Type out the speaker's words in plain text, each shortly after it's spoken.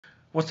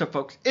What's up,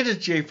 folks? It is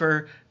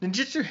Jafer.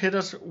 Ninjutso hit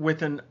us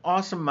with an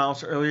awesome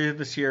mouse earlier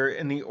this year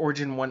in the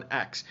Origin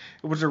 1X.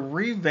 It was a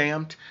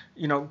revamped,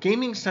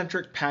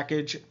 gaming-centric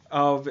package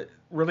of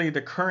really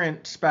the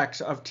current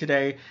specs of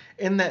today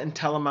in the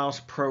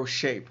IntelliMouse Pro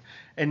shape.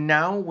 And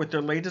now with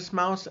their latest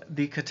mouse,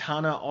 the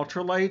Katana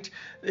Ultralight,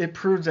 it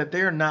proves that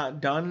they are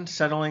not done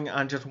settling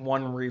on just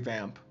one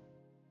revamp.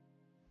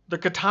 The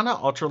Katana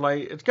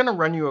Ultralight is going to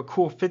run you a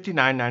cool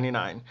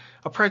 $59.99,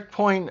 a price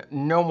point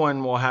no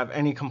one will have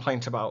any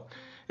complaints about.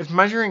 It's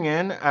measuring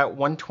in at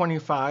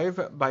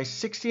 125 by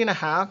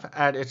 60.5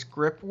 at its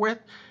grip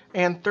width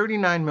and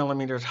 39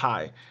 millimeters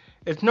high.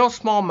 It's no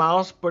small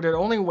mouse, but it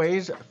only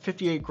weighs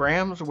 58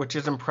 grams, which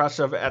is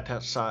impressive at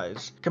that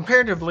size.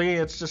 Comparatively,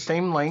 it's the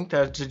same length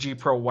as the G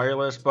Pro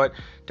Wireless, but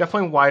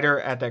definitely wider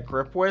at that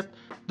grip width.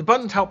 The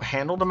buttons help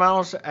handle the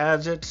mouse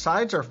as its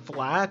sides are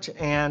flat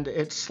and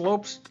it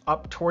slopes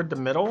up toward the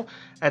middle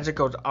as it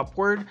goes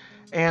upward.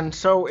 And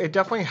so it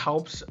definitely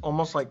helps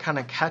almost like kind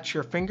of catch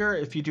your finger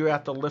if you do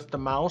have to lift the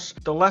mouse.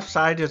 The left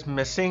side is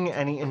missing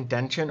any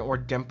indentation or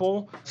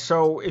dimple.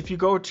 So if you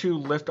go to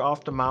lift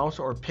off the mouse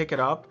or pick it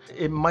up,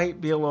 it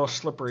might be a little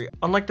slippery,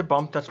 unlike the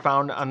bump that's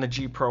found on the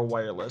G Pro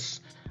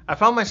Wireless. I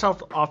found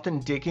myself often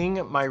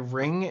digging my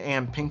ring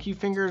and pinky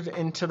fingers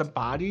into the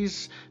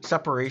body's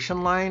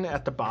separation line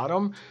at the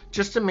bottom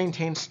just to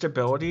maintain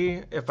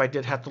stability if I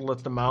did have to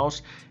lift the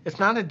mouse. It's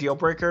not a deal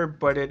breaker,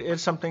 but it is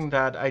something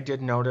that I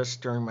did notice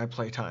during my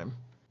playtime.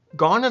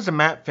 Gone is a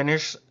matte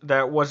finish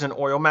that was an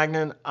oil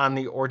magnet on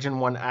the Origin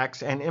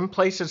 1X, and in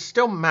places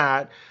still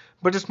matte,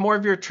 but it's more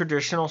of your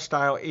traditional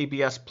style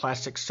ABS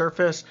plastic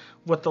surface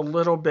with a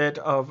little bit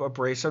of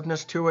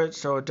abrasiveness to it,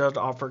 so it does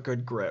offer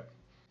good grip.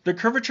 The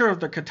curvature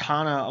of the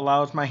Katana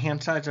allows my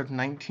hand size of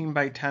 19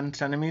 by 10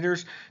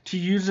 centimeters to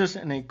use this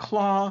in a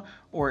claw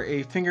or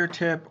a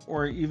fingertip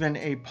or even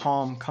a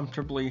palm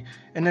comfortably,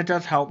 and it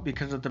does help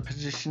because of the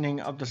positioning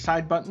of the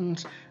side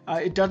buttons.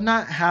 It does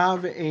not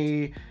have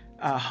a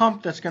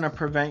hump that's going to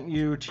prevent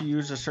you to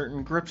use a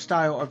certain grip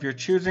style of your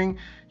choosing.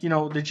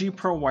 The G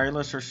Pro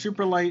Wireless or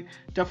Superlight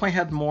definitely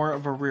had more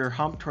of a rear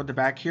hump toward the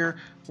back here,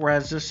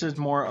 whereas this is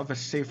more of a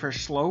safer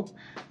slope.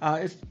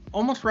 It's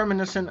almost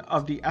reminiscent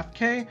of the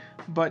FK,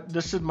 but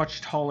this is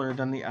much taller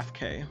than the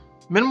FK.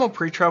 Minimal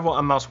pre-travel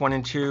on mouse 1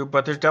 and 2,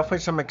 but there's definitely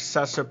some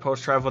excessive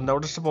post-travel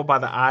noticeable by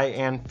the eye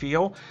and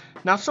feel.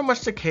 Not so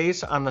much the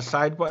case on the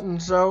side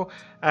buttons though,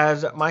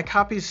 as my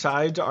copy's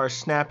sides are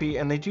snappy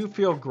and they do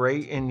feel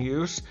great in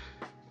use.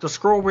 The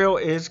scroll wheel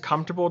is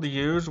comfortable to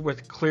use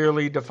with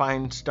clearly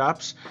defined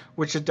steps,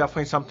 which is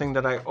definitely something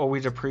that I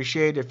always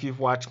appreciate if you've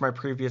watched my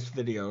previous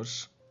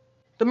videos.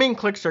 The main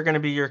clicks are going to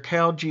be your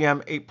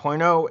KLGM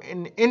 8.0,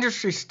 an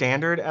industry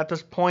standard at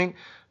this point.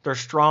 They're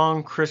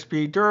strong,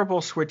 crispy,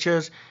 durable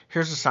switches.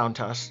 Here's a sound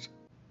test.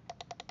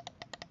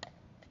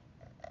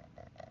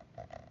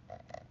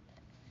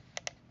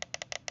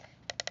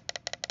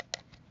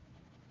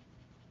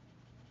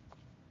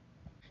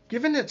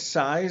 Given its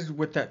size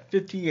with that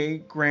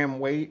 58 gram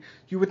weight,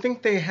 you would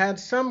think they had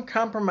some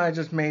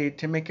compromises made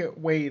to make it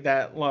weigh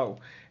that low.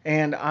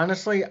 And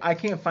honestly, I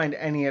can't find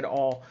any at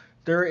all.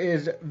 There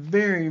is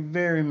very,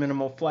 very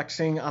minimal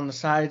flexing on the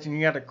sides and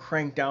you got to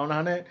crank down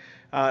on it.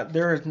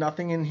 There is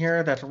nothing in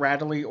here that's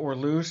rattly or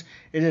loose.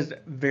 It is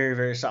very,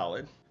 very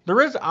solid. There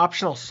is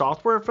optional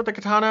software for the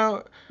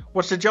Katana.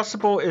 What's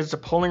adjustable is the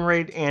polling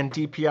rate and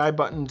DPI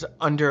buttons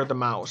under the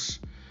mouse.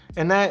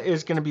 And that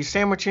is going to be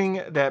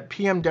sandwiching that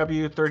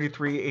PMW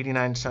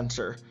 3389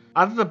 sensor.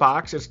 Out of the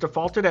box, it's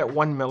defaulted at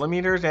 1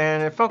 millimeters,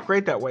 and it felt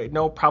great that way.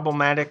 No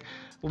problematic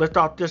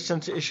lift-off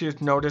distance issues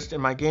noticed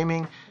in my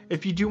gaming.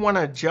 If you do want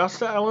to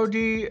adjust the LOD,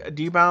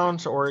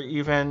 debounce, or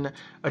even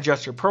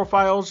adjust your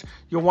profiles,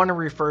 you'll want to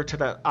refer to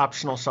that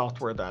optional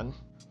software then.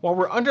 While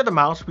we're under the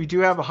mouse, we do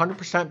have 100%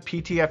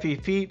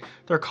 PTFE feet.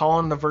 They're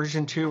calling the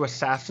version 2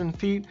 Assassin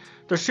feet.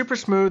 They're super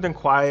smooth and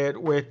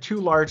quiet with 2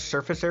 large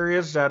surface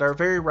areas that are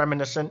very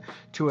reminiscent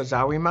to a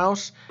Zowie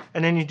mouse.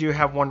 And then you do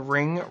have 1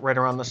 ring right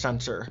around the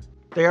sensor.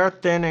 They are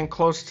thin and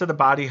close to the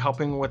body,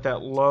 helping with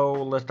that low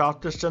liftoff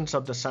distance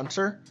of the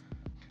sensor.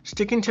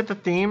 Sticking to the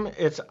theme,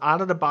 its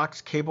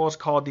out-of-the-box cable is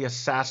called the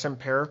Assassin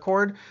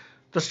Paracord.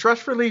 The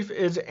stress relief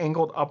is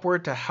angled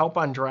upward to help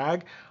on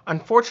drag.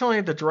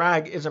 Unfortunately, the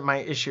drag isn't my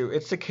issue,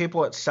 it's the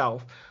cable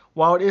itself.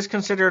 While it is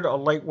considered a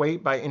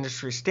lightweight by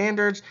industry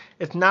standards,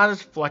 it's not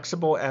as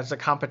flexible as the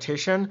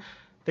competition.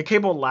 The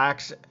cable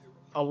lacks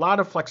a lot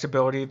of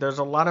flexibility. There's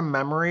a lot of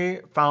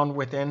memory found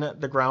within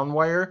the ground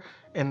wire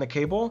in the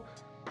cable,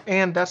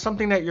 and that's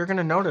something that you're going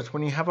to notice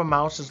when you have a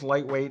mouse as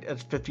lightweight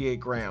as 58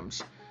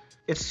 grams.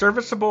 It's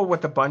serviceable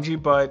with the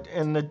bungee, but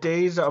in the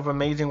days of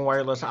amazing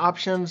wireless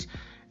options,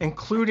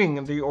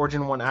 including the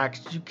Origin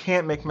 1X, you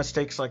can't make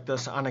mistakes like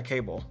this on a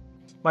cable.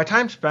 My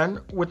time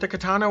spent with the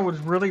Katana was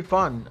really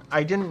fun.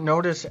 I didn't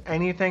notice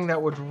anything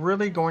that was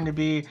really going to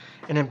be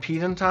an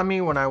impedance on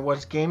me when I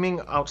was gaming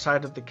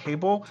outside of the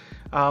cable.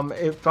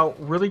 It felt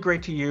really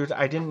great to use.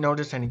 I didn't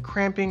notice any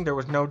cramping. There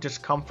was no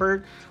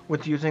discomfort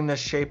with using this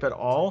shape at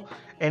all.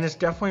 And it's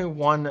definitely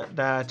one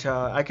that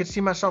I could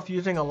see myself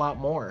using a lot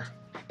more.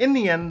 in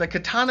the end, the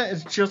Katana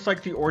is just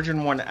like the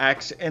Origin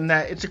 1X in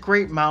that it's a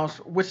great mouse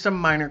with some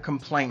minor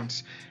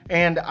complaints.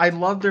 And I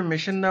love their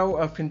mission though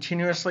of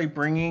continuously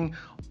bringing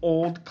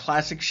old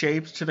classic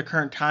shapes to the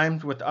current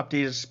times with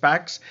updated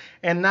specs,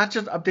 and not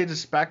just updated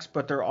specs,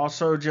 but they're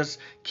also just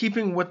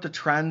keeping with the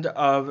trend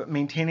of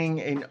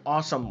maintaining an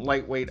awesome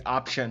lightweight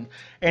option.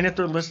 And if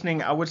they're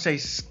listening, I would say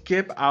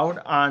skip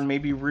out on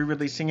maybe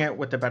re-releasing it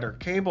with a better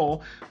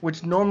cable,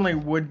 which normally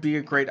would be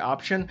a great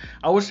option.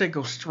 I would say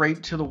go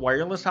straight to the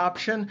wireless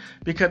option,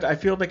 because I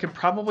feel they could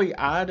probably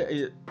add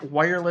a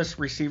wireless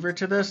receiver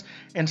to this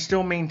and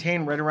still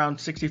maintain right around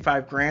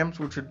 65 grams,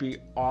 which would be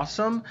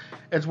awesome,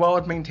 as well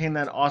as maintain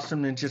that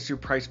awesome Ninjutso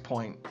price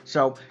point.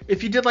 So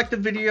if you did like the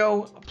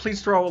video,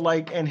 please throw a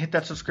like and hit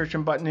that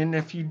subscription button. And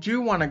if you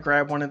do want to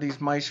grab one of these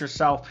mice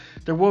yourself,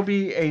 there will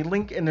be a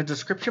link in the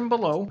description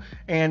below,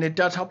 and it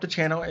does help the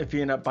channel if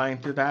you end up buying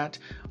through that.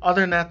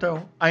 Other than that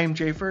though, I am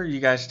Jafer. You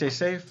guys stay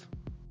safe.